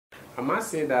I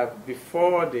must say that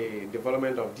before the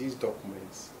development of these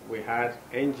documents, we had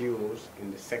NGOs in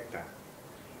the sector.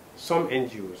 Some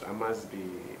NGOs, I must be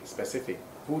specific,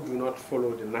 who do not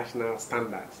follow the national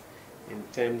standards in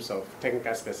terms of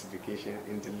technical specification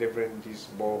in delivering these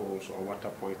boreholes or water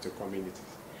points to communities.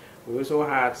 We also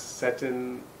had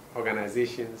certain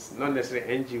organizations, not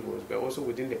necessarily NGOs, but also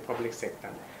within the public sector,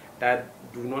 that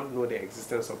do not know the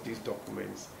existence of these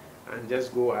documents and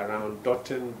just go around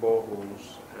dotting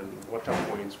boreholes and water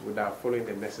points without following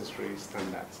the necessary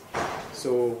standards.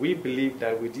 So we believe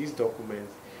that with these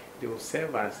documents, they will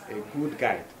serve as a good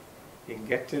guide in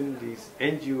getting these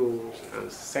NGOs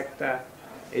and sector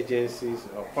agencies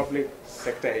or public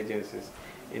sector agencies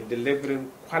in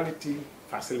delivering quality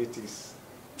facilities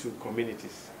to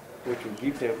communities, which will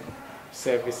give them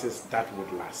services that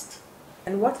would last.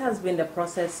 And what has been the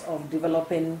process of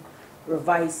developing,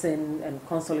 revising, and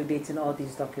consolidating all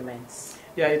these documents?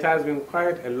 Yeah, it has been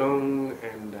quite a long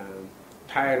and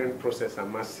tiring process, I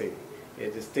must say.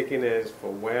 It has taken us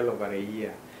for well over a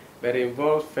year. But it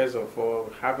involves, first of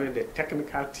all, having the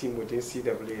technical team within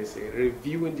CWSA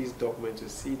reviewing these documents to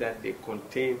see that they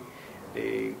contain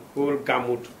the whole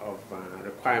gamut of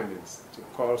requirements to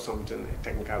call something a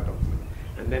technical document.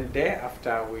 And then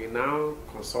thereafter, we now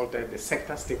consulted the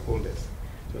sector stakeholders.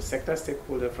 So sector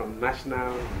stakeholders from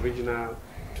national, regional,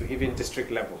 to even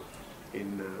district level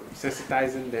in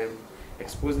sensitizing them,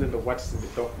 exposing them to what is in the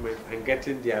document, and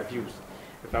getting their views.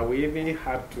 In fact, we even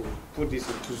had to put this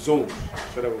into zones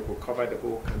so that we could cover the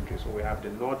whole country. So we have the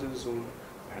northern zone,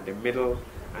 and the middle,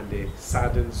 and the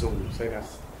southern zone. So it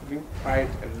has been quite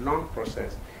a long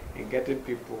process in getting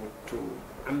people to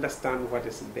understand what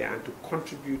is in there and to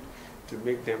contribute to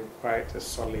make them quite a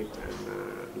solid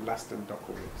and lasting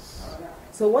documents.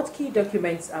 So what key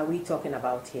documents are we talking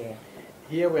about here?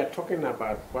 Here we are talking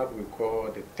about what we call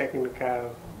the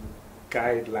technical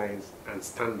guidelines and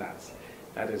standards.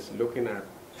 That is looking at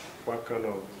what kind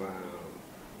of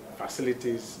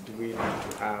facilities do we need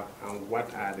to have and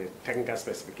what are the technical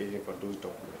specifications for those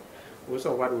documents.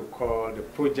 Also what we call the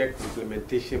project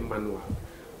implementation manual,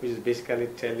 which is basically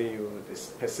telling you the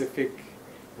specific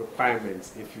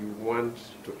requirements if you want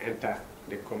to enter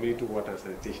the community water and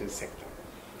sanitation sector.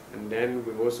 And then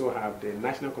we also have the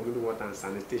National Community Water and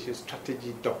Sanitation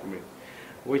Strategy document,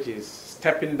 which is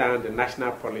stepping down the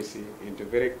national policy into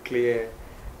very clear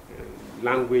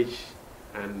language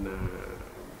and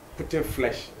putting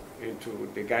flesh into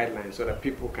the guidelines so that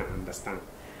people can understand.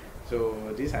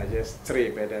 So these are just three,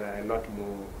 but there are a lot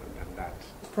more than that.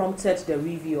 Prompted the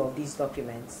review of these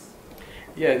documents?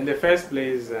 Yeah, in the first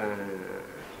place,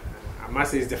 I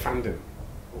must say is the funding.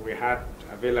 We had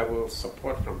available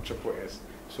support from CWSA,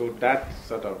 so that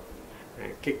sort of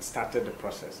kick-started the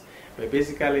process. But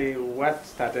basically, what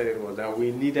started it was that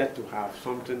we needed to have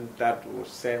something that would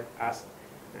serve as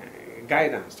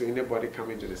guidance to anybody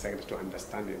coming to the sector to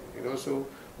understand it. It also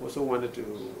wanted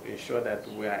to ensure that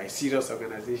we are a serious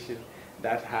organization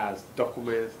that has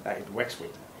documents that it works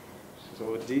with.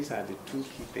 So these are the two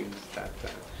key things that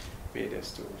made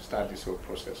us to start this whole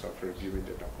process of reviewing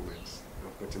the documents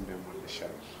and putting them on the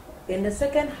shelves. In the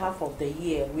second half of the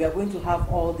year, we are going to have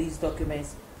all these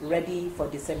documents ready for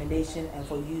dissemination and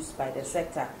for use by the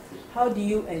sector. How do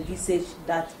you envisage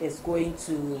that is going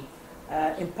to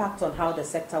impact on how the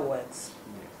sector works?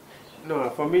 No,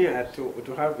 for me,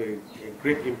 to have a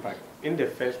great impact, in the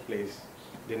first place,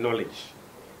 the knowledge.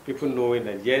 People knowing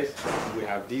that, yes, we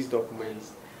have these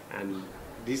documents and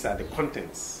these are the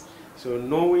contents. So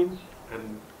knowing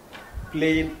and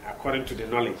playing according to the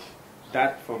knowledge,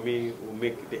 that for me will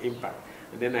make the impact.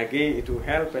 And then again, it will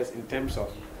help us in terms of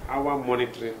our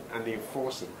monitoring and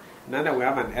enforcing. Now that we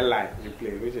have an ally in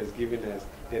place, which has given us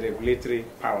the regulatory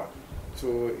power.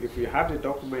 So if you have the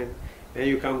document, then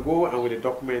you can go and with the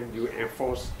document you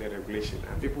enforce the regulation.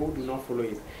 And people who do not follow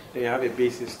it, they have a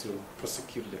basis to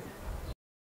prosecute them.